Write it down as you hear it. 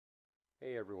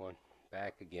Hey everyone,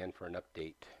 back again for an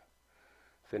update.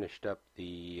 Finished up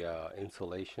the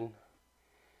insulation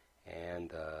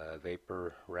and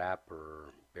vapor wrap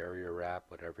or barrier wrap,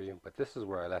 whatever you. But this is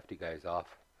where I left you guys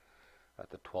off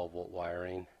at the 12-volt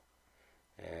wiring.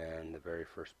 And the very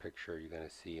first picture, you're going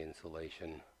to see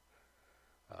insulation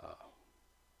uh,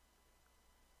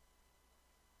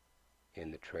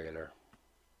 in the trailer,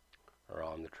 or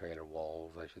on the trailer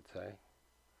walls, I should say.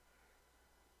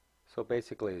 So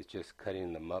basically, it's just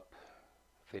cutting them up,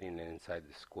 fitting it inside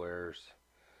the squares.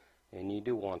 And you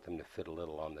do want them to fit a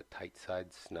little on the tight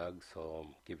side, snug, so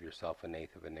give yourself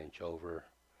 1/8 of an inch over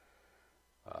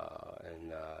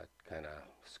and kind of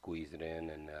squeeze it in,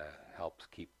 and helps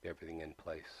keep everything in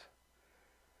place.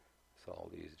 So all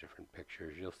these different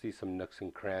pictures. You'll see some nooks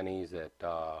and crannies that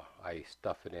I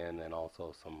stuff it in, and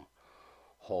also some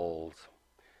holes.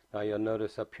 Now you'll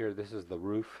notice up here, this is the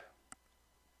roof.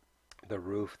 The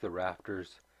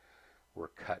rafters were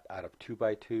cut out of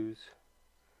 2x2s.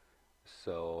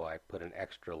 So I put an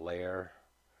extra layer,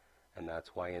 and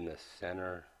that's why in the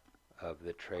center of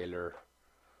the trailer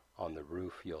on the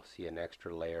roof you'll see an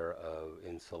extra layer of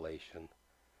insulation.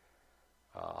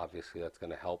 Obviously that's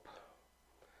going to help,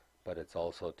 but it's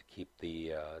also to keep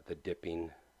the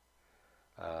dipping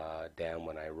down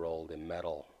when I roll the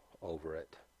metal over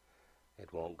it.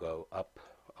 It won't go up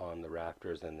on the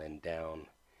rafters and then down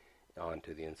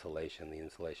onto the insulation. The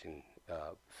insulation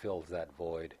fills that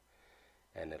void,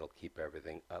 and it'll keep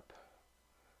everything up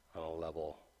on a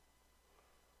level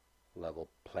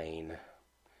plane.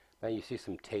 Now you see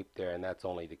some tape there, and that's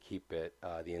only to keep it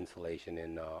the insulation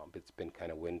in. It's been kind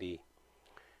of windy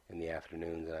in the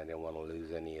afternoons, and I didn't want to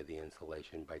lose any of the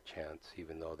insulation by chance,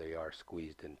 even though they are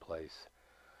squeezed in place.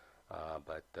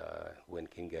 But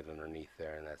wind can get underneath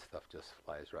there, and that stuff just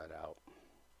flies right out.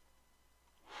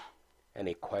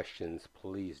 Any questions,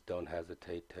 please don't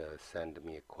hesitate to send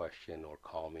me a question or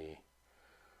call me,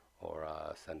 or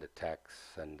send a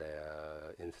text, send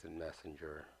a instant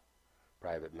messenger,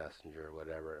 private messenger,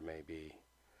 whatever it may be.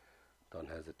 Don't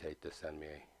hesitate to send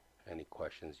me any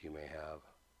questions you may have.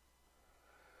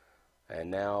 And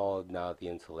now the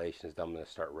insulation is done, I'm going to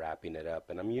start wrapping it up.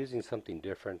 And I'm using something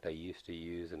different I used to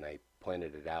use, and I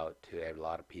pointed it out to a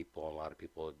lot of people, and a lot of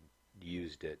people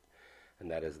used it. And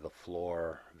that is the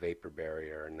floor vapor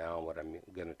barrier. And now what I'm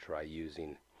going to try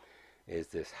using is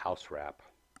this house wrap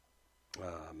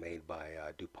made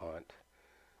by DuPont.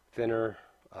 Thinner,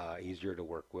 easier to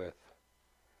work with,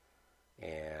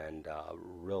 and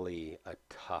really a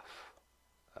tough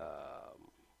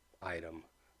item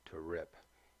to rip.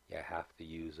 You have to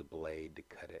use a blade to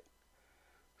cut it.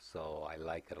 So I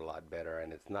like it a lot better,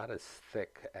 and it's not as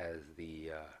thick as the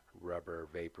rubber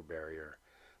vapor barrier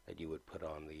that you would put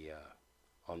on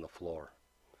the floor.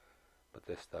 But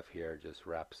this stuff here just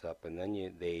wraps up, and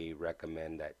then they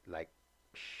recommend that, like,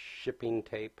 shipping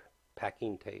tape,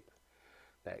 packing tape,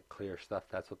 that clear stuff.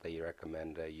 That's what they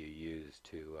recommend you use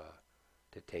to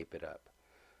tape it up.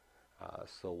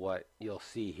 So what you'll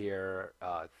see here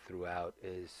throughout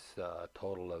is a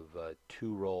total of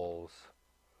 2 rolls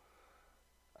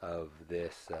of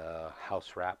this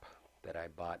house wrap that I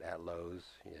bought at Lowe's,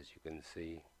 as you can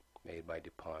see, made by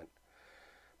DuPont.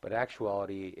 But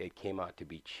actuality, it came out to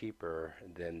be cheaper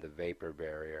than the vapor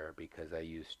barrier because I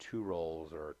used 2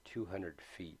 rolls, or 200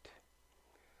 feet,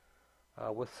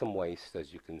 with some waste.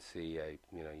 As you can see,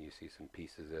 you see some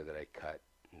pieces there that I cut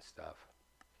and stuff.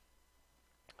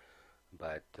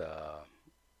 But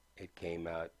it came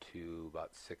out to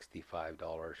about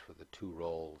 $65 for the 2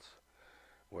 rolls,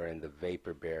 where in the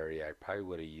vapor barrier I probably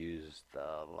would have used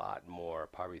a lot more,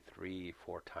 probably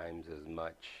 3-4 times as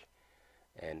much.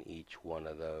 And each one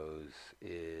of those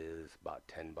is about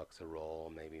 $10 a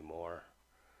roll, maybe more.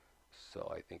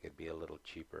 So I think it'd be a little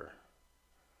cheaper.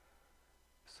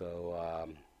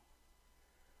 So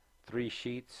 3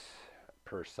 sheets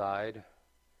per side.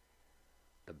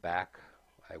 The back,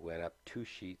 I went up 2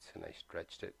 sheets and I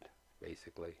stretched it,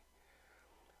 basically.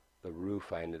 The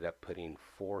roof, I ended up putting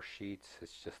 4 sheets.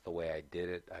 It's just the way I did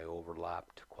it. I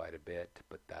overlapped quite a bit,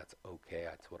 but that's okay.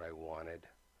 That's what I wanted.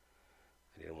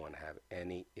 I didn't want to have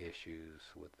any issues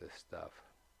with this stuff.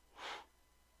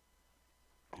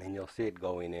 And you'll see it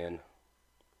going in.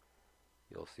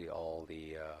 You'll see all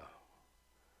the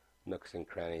nooks and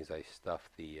crannies. I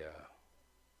stuffed the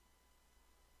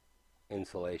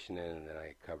insulation in, and then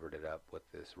I covered it up with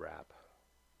this wrap.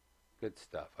 Good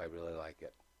stuff. I really like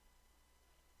it.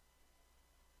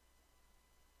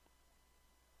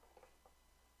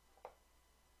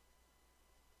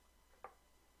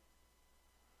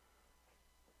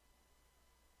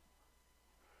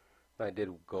 I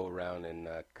did go around and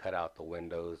cut out the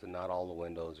windows, and not all the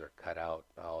windows are cut out.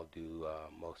 I'll do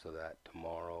most of that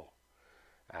tomorrow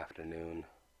afternoon.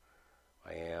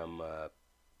 I am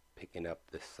picking up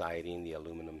the siding, the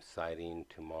aluminum siding,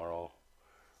 tomorrow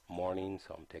morning,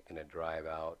 so I'm taking a drive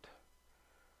out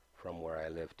from where I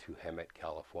live to Hemet,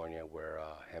 California, where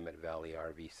Hemet Valley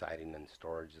RV Siding and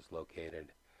Storage is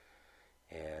located.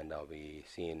 And I'll be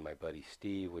seeing my buddy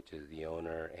Steve, which is the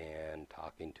owner, and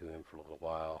talking to him for a little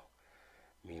while.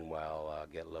 Meanwhile,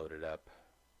 get loaded up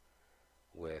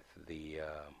with the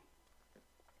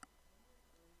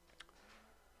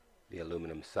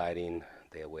aluminum siding.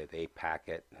 They pack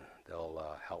it.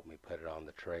 They'll help me put it on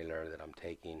the trailer that I'm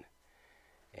taking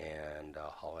and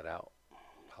haul it out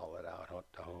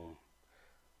to home.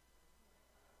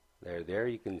 There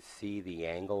you can see the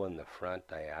angle in the front.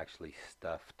 I actually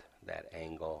stuffed that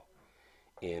angle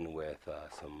in with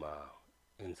some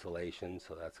insulation,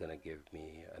 so that's going to give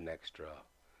me an extra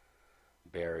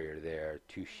barrier there.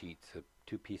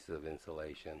 Two pieces of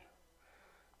insulation.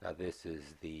 Now this is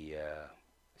the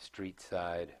street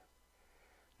side.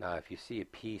 Now if you see a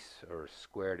piece or a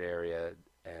squared area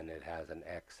and it has an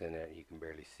X in it, you can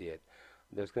barely see it.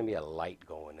 There's going to be a light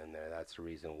going in there. That's the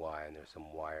reason why, and there's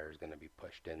some wires going to be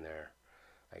pushed in there.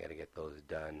 I got to get those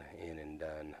done, in and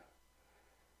done.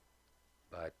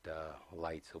 But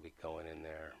lights will be going in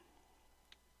there.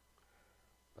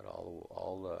 But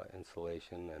all the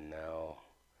insulation, and now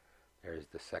there's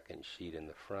the second sheet in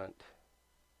the front,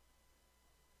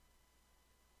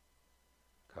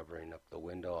 covering up the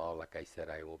window. Like I said,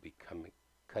 I will be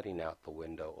cutting out the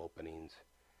window openings.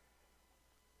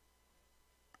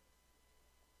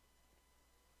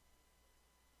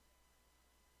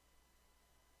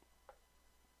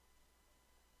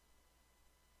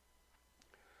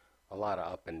 A lot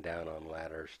of up and down on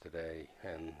ladders today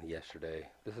and yesterday.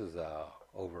 This is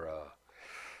over a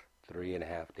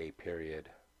 3.5 day period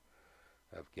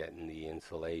of getting the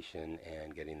insulation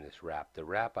and getting this wrap. The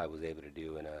wrap I was able to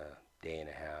do in a day and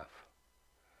a half,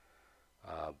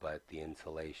 but the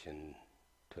insulation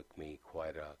took me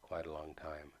quite a long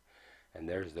time. And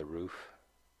there's the roof.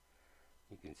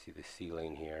 You can see the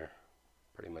ceiling here,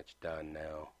 pretty much done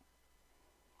now.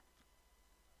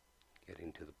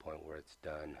 Getting to the point where it's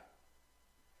done.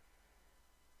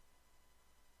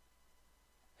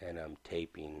 And I'm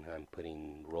taping, I'm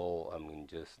putting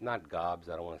just not gobs,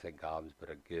 I don't want to say gobs,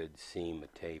 but a good seam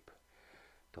of tape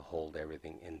to hold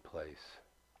everything in place.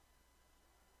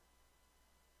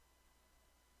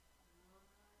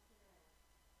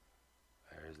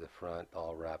 There's the front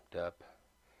all wrapped up.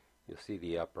 You'll see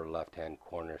the upper left hand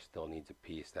corner still needs a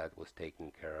piece. That was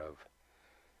taken care of.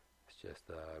 It's just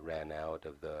ran out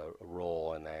of the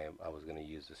roll, and I was going to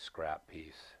use a scrap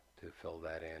piece to fill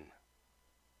that in.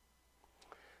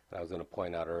 I was going to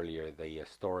point out earlier the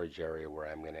storage area where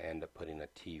I'm going to end up putting a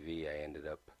TV. I ended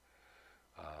up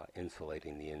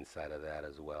insulating the inside of that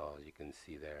as well, as you can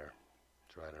see there.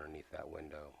 It's right underneath that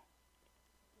window.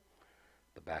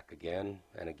 The back again,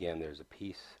 and again there's a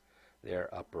piece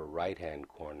there, upper right hand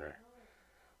corner.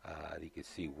 You can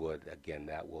see wood. Again,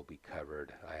 that will be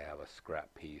covered. I have a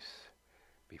scrap piece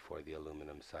before the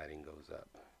aluminum siding goes up.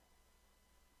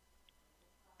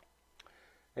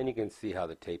 And you can see how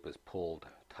the tape is pulled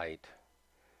tight,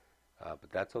 but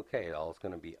that's okay. All it's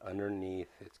going to be underneath.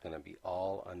 It's going to be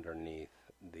all underneath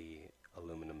the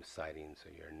aluminum siding, so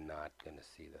you're not going to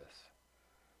see this.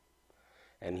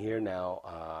 And here now,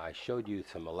 I showed you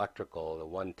some electrical, the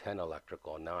 110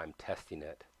 electrical. Now I'm testing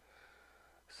it.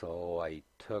 So I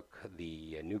took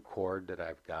the new cord that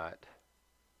I've got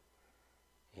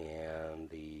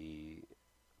and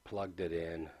plugged it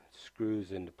in,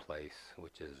 screws into place,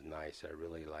 which is nice. I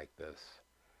really like this.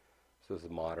 This is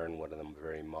modern, one of them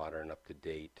very modern,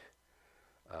 up-to-date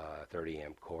 30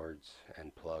 amp cords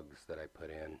and plugs that I put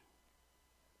in.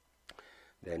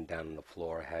 Then down on the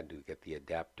floor I had to get the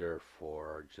adapter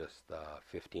for just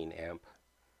 15 amp.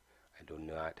 I do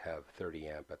not have 30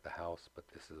 amp at the house, but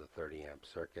this is a 30 amp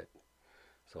circuit,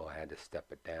 so I had to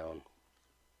step it down.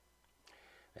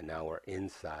 And now we're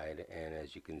inside, and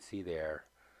as you can see there,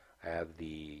 I have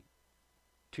the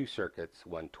two circuits,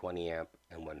 one 20 amp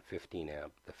and one 15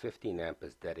 amp. The 15 amp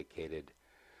is dedicated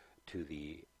to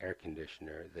the air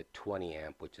conditioner. The 20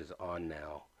 amp, which is on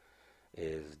now,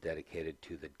 is dedicated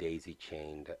to the daisy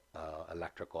chained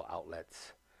electrical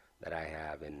outlets that I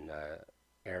have in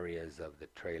areas of the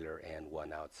trailer and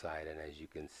one outside. And as you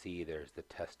can see, there's the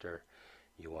tester.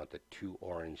 You want the two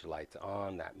orange lights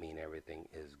on. That means everything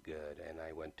is good. And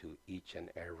I went to each and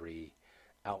every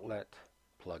outlet,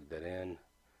 plugged it in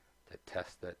to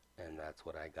test it, and that's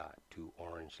what I got, two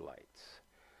orange lights.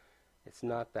 It's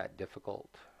not that difficult.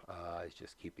 It's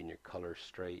just keeping your colors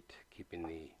straight,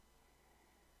 keeping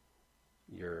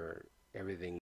your everything